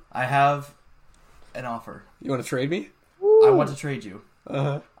get going. I have an offer. You want to trade me? I want to trade you.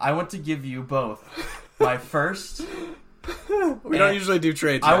 I want to give you both my first. We don't usually do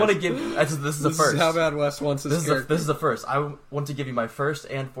trades. I want to give. This is the first. Is how bad Wes wants this is the first. I want to give you my first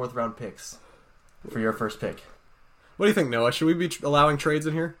and fourth round picks for your first pick. What do you think, Noah? Should we be allowing trades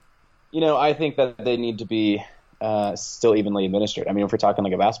in here? I think that they need to be still evenly administered. I mean, if we're talking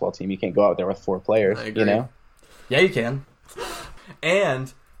like a basketball team, you can't go out there with 4 players. I agree. Yeah, you can.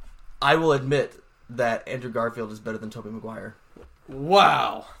 And I will admit that Andrew Garfield is better than Tobey Maguire.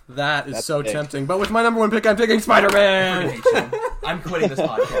 Wow, that's so big. tempting. But with my number 1 pick, I'm picking Spider-Man. I'm quitting this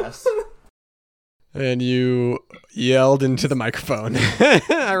podcast. And you yelled into the microphone.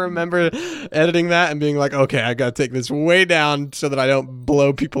 I remember editing that and being like, okay, I gotta take this way down so that I don't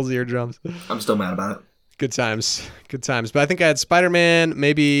blow people's eardrums. I'm still mad about it. Good times. But I think I had Spider-Man,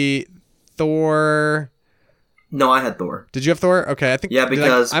 maybe Thor. No, I had Thor. Did you have Thor? Okay, I think. Yeah,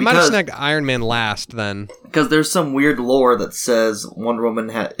 because I might have snagged Iron Man last then. Because there's some weird lore that says Wonder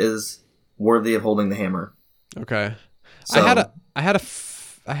Woman is worthy of holding the hammer. Okay, So, I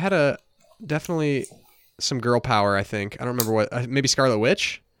had a definitely some girl power. I think I don't remember what. Maybe Scarlet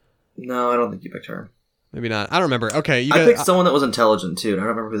Witch. No, I don't think you picked her. Maybe not. I don't remember. Okay, I picked someone that was intelligent too, and I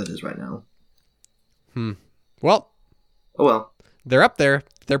don't remember who that is right now. Well, Oh well. they're up there.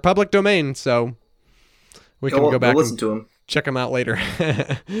 They're public domain, so we can go back We'll listen and to him. check them out later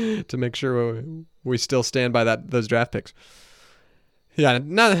to make sure we still stand by those draft picks. Yeah,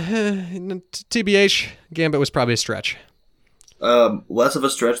 not TBH. Gambit was probably a stretch. Less of a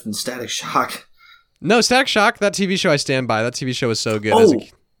stretch than Static Shock. No, Static Shock. That TV show I stand by. That TV show was so good. Oh,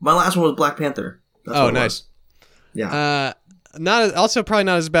 my last one was Black Panther. That's what it nice. was. Yeah. Probably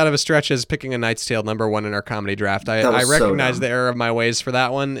not as bad of a stretch as picking A Knight's Tale #1 in our comedy draft. I That was so recognize dumb. the error of my ways for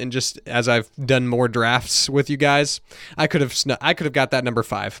that one, and just as I've done more drafts with you guys, I could have got that number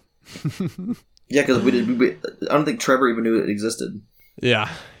 5. Yeah, because I don't think Trevor even knew it existed. Yeah.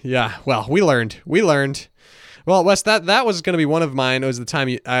 Well, we learned. Well, Wes, that was going to be one of mine. It was the time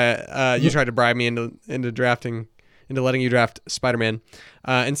you tried to bribe me into letting you draft Spider-Man.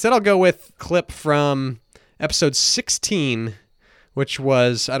 Instead, I'll go with clip from episode 16, which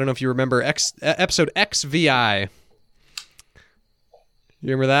was, I don't know if you remember, episode XVI. You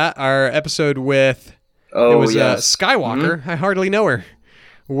remember that? Our episode with Oh, it was yes. Skywalker. I hardly know her.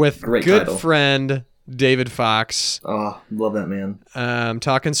 With Great good title. friend David Fox. Oh, love that man.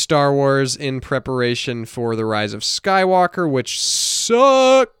 Talking Star Wars in preparation for The Rise of Skywalker, which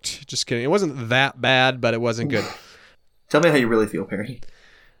sucked. Just kidding. It wasn't that bad, but it wasn't good. Tell me how you really feel, Perry.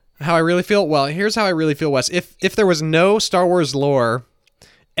 How I really feel? Well, here's how I really feel, Wes. If there was no Star Wars lore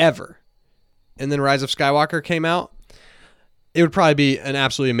ever, and then Rise of Skywalker came out, it would probably be an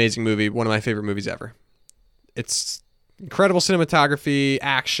absolutely amazing movie, one of my favorite movies ever. It's incredible cinematography,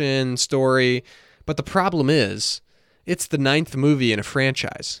 action, story, but the problem is, it's the 9th movie in a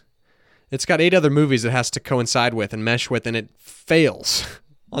franchise. It's got 8 other movies it has to coincide with and mesh with, and it fails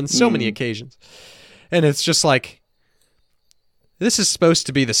on so many occasions. And it's just like, this is supposed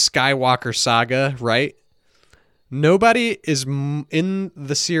to be the Skywalker saga, right? Nobody is in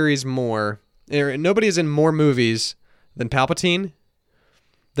the series nobody is in more movies than Palpatine.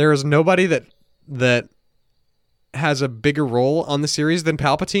 There is nobody that has a bigger role on the series than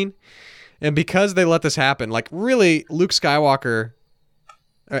Palpatine. And because they let this happen, like really Luke Skywalker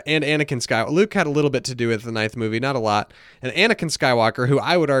and Anakin Skywalker, Luke had a little bit to do with the 9th movie, not a lot. And Anakin Skywalker, who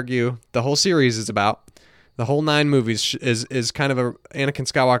I would argue the whole series is about, the whole 9 movies is kind of Anakin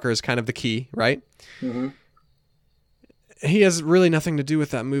Skywalker is kind of the key, right? Mm-hmm. He has really nothing to do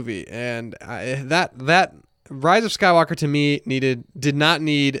with that movie, and that Rise of Skywalker to me did not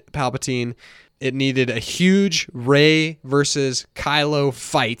need Palpatine. It needed a huge Rey versus Kylo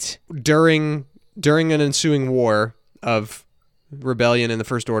fight during an ensuing war of rebellion in the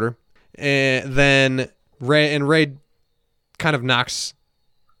First Order, and then Rey kind of knocks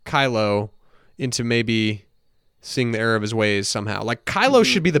Kylo into maybe seeing the error of his ways somehow. Like Kylo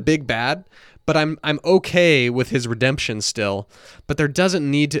should be the big bad, but I'm okay with his redemption still. But there doesn't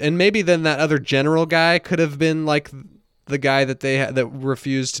need to, and maybe then that other general guy could have been like the guy that that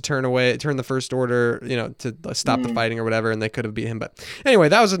refused to turn the First Order, to stop the fighting or whatever, and they could have beat him. But anyway,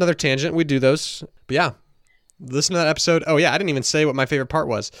 that was another tangent. We do those, but yeah. Listen to that episode. Oh yeah, I didn't even say what my favorite part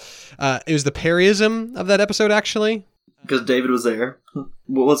was. It was the Perryism of that episode, actually. Because David was there.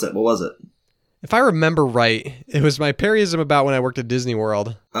 What was it? If I remember right, it was my Perryism about when I worked at Disney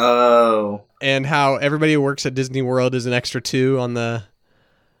World. Oh. And how everybody who works at Disney World is an extra 2 on the,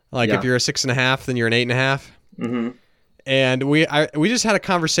 if you're a 6.5, then you're an 8.5. Mm-hmm. And we just had a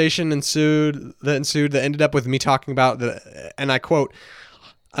conversation that ended up with me talking about and I quote,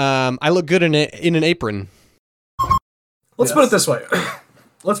 I look good in an apron. Let's put it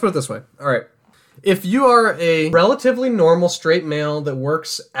this way. All right. If you are a relatively normal straight male that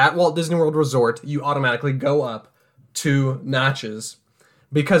works at Walt Disney World Resort, you automatically go up 2 notches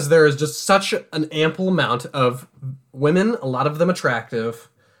because there is just such an ample amount of women, a lot of them attractive,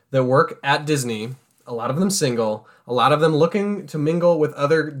 that work at Disney, a lot of them single, a lot of them looking to mingle with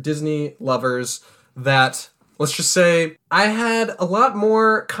other Disney lovers that, let's just say, I had a lot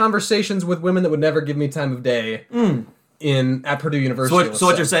more conversations with women that would never give me time of day at Purdue University. So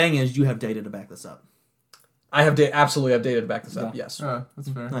what you're saying is you have data to back this up. I have absolutely have data to back this up. Yes. That's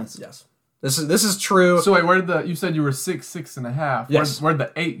fair. Nice. Yes. This is true. So wait, you said you were 6'6.5". Yes. Where'd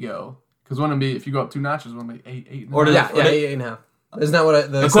the 8 go? Because wouldn't it be, if you go up 2 notches, wouldn't it be 8 and Or a half? Yeah, 8.5. Isn't that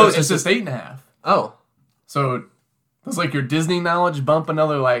what the So it's just 8.5. Oh. So does like your Disney knowledge bump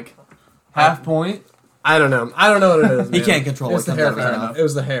another like half point? I don't know. I don't know what it is. He man. can't control It's what the comes out hair. of his mouth. It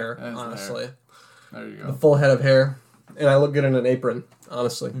was the hair, That is the honestly. There you The go. full head of hair. And I look good in an apron,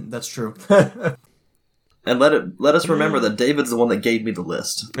 honestly. That's true. And let us remember that David's the one that gave me the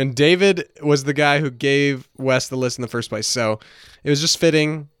list. And David was the guy who gave Wes the list in the first place. So it was just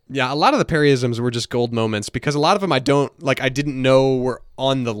fitting. Yeah, a lot of the Perryisms were just gold moments because a lot of them I didn't know were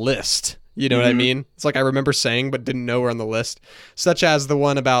on the list. You know what I mean? It's like I remember saying but didn't know were on the list. Such as the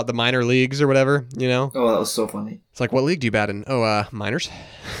one about the minor leagues or whatever, you know? Oh, that was so funny. It's like, what league do you bat in? Oh, minors?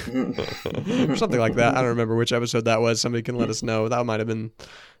 Or something like that. I don't remember which episode that was. Somebody can let us know. That might have been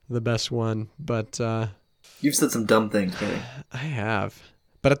the best one. But You've said some dumb things, Kenny. I have.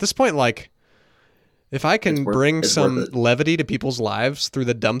 But at this point, like, if I can It's worth- bring it's some worth it. levity to people's lives through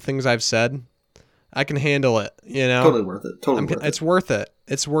the dumb things I've said, I can handle it, you know? Totally worth it. Totally worth it. It's worth it.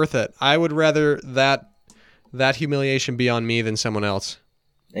 It's worth it. I would rather that humiliation be on me than someone else.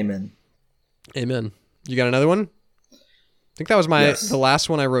 Amen. Amen. You got another one? I think that was Yes. the last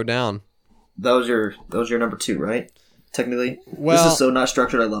one I wrote down. That was your number 2, right? Technically. Well, this is so not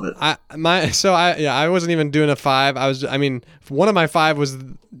structured. I love it. I wasn't even doing a 5. One of my 5 was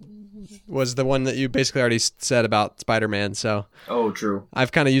the one that you basically already said about Spider-Man. So Oh, true.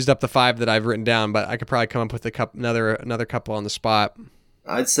 I've kind of used up the 5 that I've written down, but I could probably come up with another couple on the spot.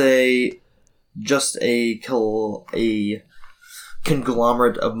 I'd say just a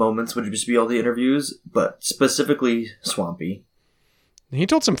conglomerate of moments would just be all the interviews, but specifically Swampy. He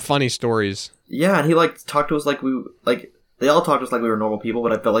told some funny stories. Yeah, and he talked to us they all talked to us like we were normal people,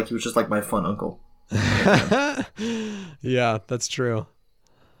 but I felt like he was just like my fun uncle. Yeah, that's true.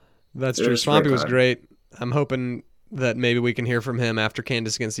 That's It true. was a Swampy great was time. great. I'm hoping that maybe we can hear from him after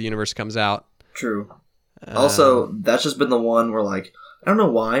Candace Against the Universe comes out. True. Also, that's just been the one where I don't know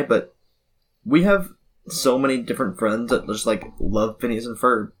why, but we have so many different friends that just love Phineas and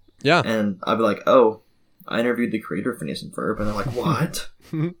Ferb. Yeah. And I'd be like, oh, I interviewed the creator of Phineas and Ferb, and they're like, what?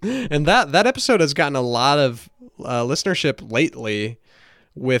 And that episode has gotten a lot of listenership lately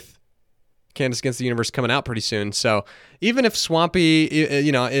with Candace Against the Universe coming out pretty soon. So even if Swampy,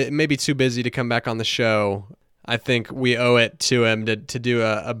 it may be too busy to come back on the show, I think we owe it to him to do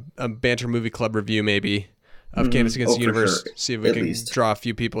a Banter Movie Club review maybe of Candace Against the Oh, for Universe. sure. See if we At can least. draw a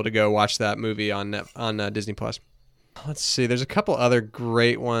few people to go watch that movie on Disney Plus. Let's see. There's a couple other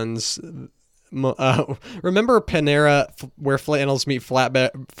great ones. Remember Panera where flannels meet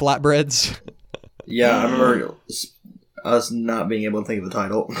flatbreads? Yeah, I remember us not being able to think of the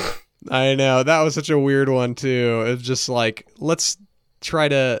title. I know. That was such a weird one, too. It was just like, let's try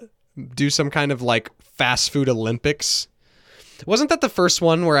to do some kind of fast food Olympics. Wasn't that the first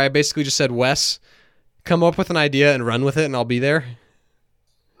one where I basically just said, Wes, come up with an idea and run with it and I'll be there?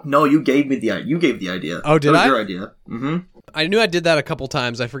 No, you gave me the idea. You gave the idea. Oh, did It was I? your idea. Mm-hmm. I knew I did that a couple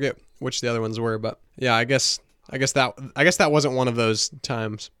times. I forget which the other ones were, but yeah, I guess that wasn't one of those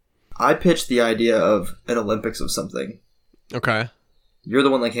times. I pitched the idea of an Olympics of something. Okay. You're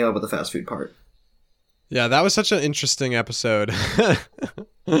the one that came up with the fast food part. Yeah, that was such an interesting episode.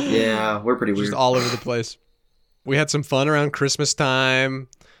 Yeah, we're pretty weird. Just all over the place. We had some fun around Christmas time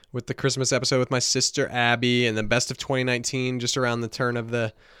with the Christmas episode with my sister Abby, and the best of 2019 just around the turn of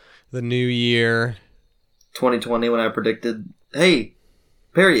the new year. 2020 when I predicted, hey,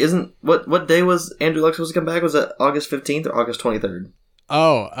 Perry, what day was Andrew Luck supposed to come back? Was it August 15th or August 23rd?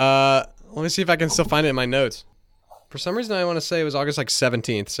 Oh, let me see if I can still find it in my notes. For some reason, I want to say it was August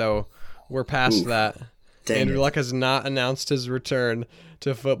 17th, so we're past Oof. that. Dang Andrew it. Luck has not announced his return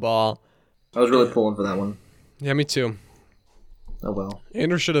to football. I was really pulling for that one. Yeah, me too. Oh well.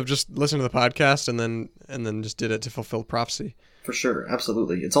 Andrew should have just listened to the podcast and then just did it to fulfill prophecy. For sure,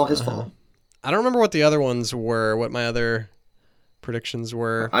 absolutely. It's all his fault. I don't remember what the other ones were, what my other predictions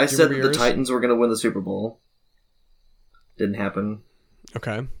were. I Do you said that remember the yours? Titans were going to win the Super Bowl. Didn't happen.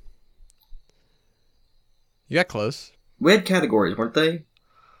 Okay. You got close. We had categories, weren't they?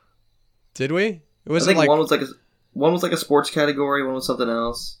 Did we? It I wasn't think like one was like a sports category, one was something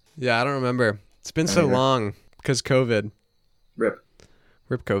else. yeah, I don't remember. It's been so either. long because COVID. Rip.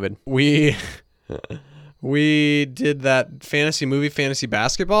 Rip COVID. We did that fantasy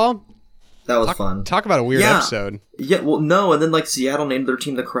basketball. That was fun. Talk about a weird Yeah. episode. Yeah, well, no, and then like Seattle named their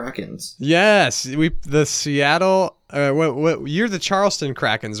team the Krakens. Yes, the Seattle. You're the Charleston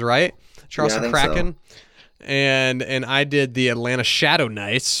Krakens, right? Charleston think so. Kraken. And I did the Atlanta Shadow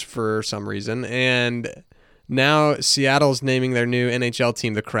Knights for some reason, and now Seattle's naming their new NHL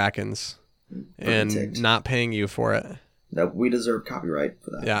team the Krakens, and ticked. not paying you for it. That we deserve copyright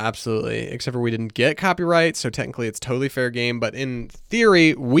for that. Yeah, absolutely. Except for we didn't get copyright, so technically it's totally fair game. But in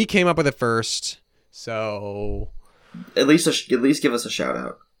theory, we came up with it first, so At least give us a shout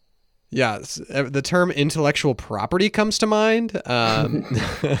out. yeah. The term intellectual property comes to mind.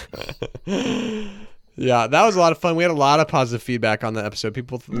 Yeah, that was a lot of fun. We had a lot of positive feedback on the episode.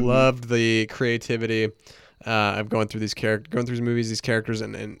 People loved the creativity of going through these movies, these characters,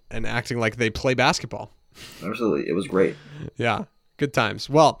 and acting like they play basketball. Absolutely, it was great. Yeah, good times.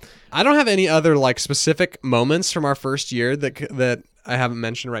 Well, I don't have any other like specific moments from our first year that I haven't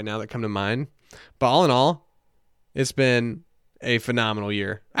mentioned right now that come to mind. But all in all, it's been a phenomenal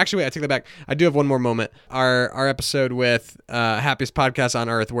year. Actually, wait, I take that back. I do have one more moment. Our episode with Happiest Podcast on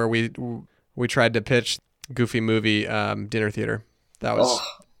Earth, where we tried to pitch Goofy Movie dinner theater. That was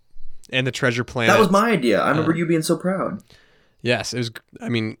and the Treasure Planet. That was my idea. I remember you being so proud. Yes, it was. I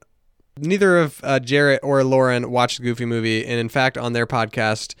mean, neither of Jarrett or Lauren watched the Goofy Movie, and in fact, on their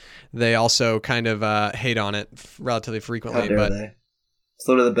podcast, they also kind of hate on it relatively frequently. How dare but they? It's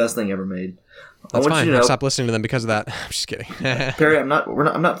literally the best thing ever made. that's I want fine. you to I know, stopped listening to them because of that. I'm just kidding. Perry, I'm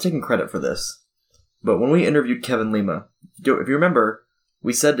not taking credit for this. But when we interviewed Kevin Lima, if you remember,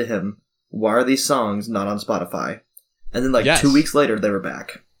 we said to him, "Why are these songs not on Spotify?" And then Yes. 2 weeks later, they were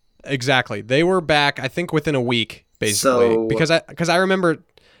back. Exactly. They were back, I think, within a week, basically. So- because I remember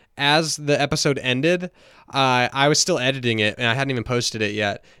as the episode ended, I was still editing it, and I hadn't even posted it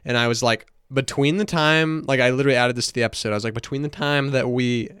yet. And I was like, between the time, like I literally added this to the episode, I was like, between the time that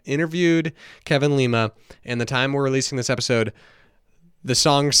we interviewed Kevin Lima and the time we're releasing this episode, the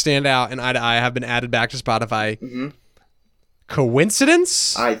songs Stand Out and Eye to Eye have been added back to Spotify. Mm-hmm.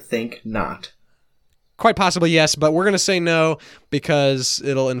 Coincidence? I think not. Quite possibly, yes, but we're going to say no because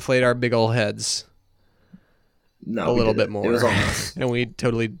it'll inflate our big old heads No, a we little did bit it. more. It was on us. And we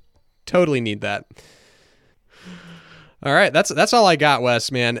totally need that. All right, that's all I got,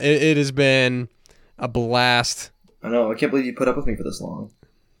 Wes, man. It has been a blast. I know. I can't believe you put up with me for this long.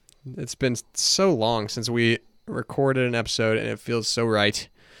 It's been so long since we recorded an episode, and it feels so right.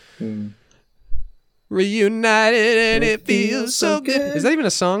 Reunited, and it feels so good. Is that even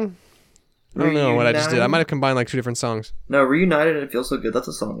a song? I don't know what I just did. I might have combined like two different songs. No, Reunited and It Feels So Good. That's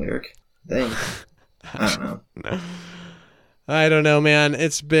a song lyric. Dang. I don't know. I don't know, man.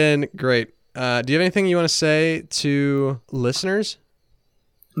 It's been great. Do you have anything you want to say to listeners?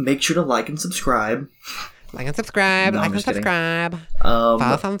 Make sure to like and subscribe. Like and subscribe. No, I'm like and just kidding. subscribe.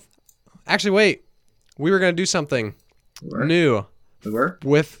 Follow some. Actually, wait. We were going to do something new We were?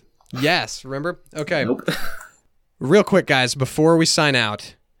 with... Yes, remember? Okay. Nope. Real quick, guys, before we sign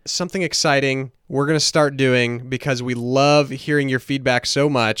out, something exciting we're going to start doing because we love hearing your feedback so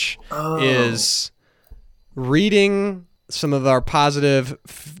much is reading some of our positive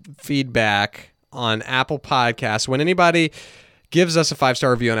feedback on Apple Podcasts. When anybody gives us a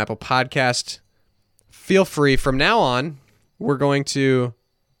 5-star review on Apple Podcast, feel free. From now on, we're going to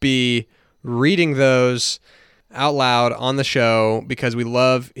be reading those out loud on the show because we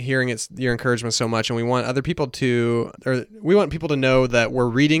love hearing your encouragement so much, and we want people to know that we're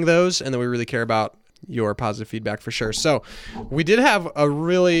reading those and that we really care about your positive feedback for sure. So we did have a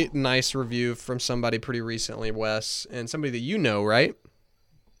really nice review from somebody pretty recently, Wes, and somebody that you know, right?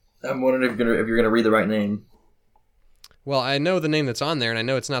 I'm wondering if you're gonna read the right name. Well, I know the name that's on there, and I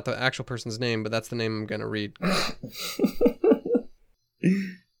know it's not the actual person's name, but that's the name I'm going to read.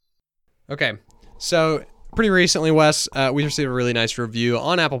 Okay, so pretty recently, Wes, we received a really nice review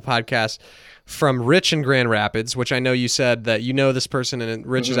on Apple Podcasts from Rich in Grand Rapids, which I know you said that you know this person, and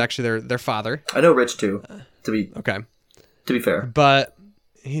Rich is actually their father. I know Rich too. To be fair, But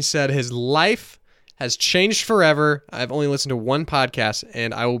he said his life has changed forever. I've only listened to one podcast,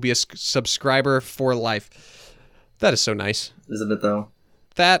 and I will be a subscriber for life. That is so nice. Isn't it though?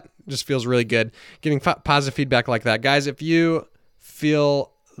 That just feels really good. Getting positive feedback like that. Guys, if you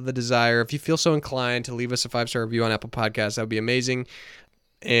feel the desire, if you feel so inclined to leave us a 5-star review on Apple Podcasts, that would be amazing.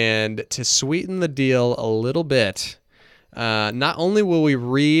 And to sweeten the deal a little bit, not only will we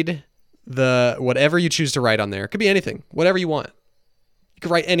read the whatever you choose to write on there. It could be anything, whatever you want. You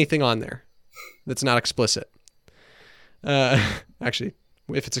can write anything on there that's not explicit. Actually,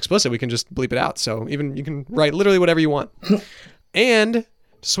 if it's explicit, we can just bleep it out. So even you can write literally whatever you want. And to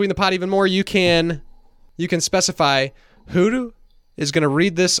sweeten the pot even more, you can specify who is going to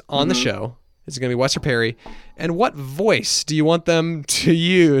read this on the show. Is it going to be Wes or Perry? And what voice do you want them to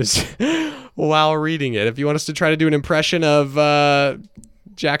use while reading it? If you want us to try to do an impression of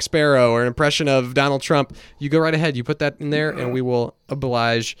Jack Sparrow or an impression of Donald Trump, you go right ahead. You put that in there, and we will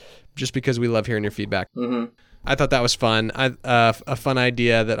oblige just because we love hearing your feedback. I thought that was fun. A fun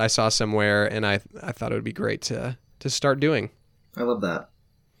idea that I saw somewhere, and I thought it would be great to start doing. I love that.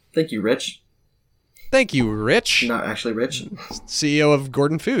 Thank you, Rich. Thank you, Rich. Not actually Rich. CEO of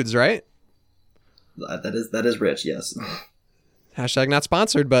Gordon Foods, right? That is Rich, yes. Hashtag not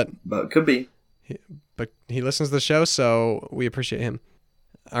sponsored, but Could be. But he listens to the show, so we appreciate him.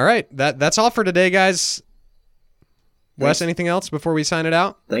 All right, that's all for today, guys. Wes, Thanks. anything else before we sign it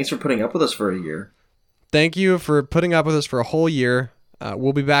out? Thanks for putting up with us for a year. Thank you for putting up with us for a whole year.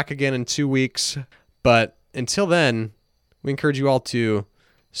 We'll be back again in 2 weeks. But until then, we encourage you all to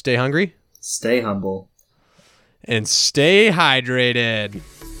stay hungry. Stay humble. And stay hydrated.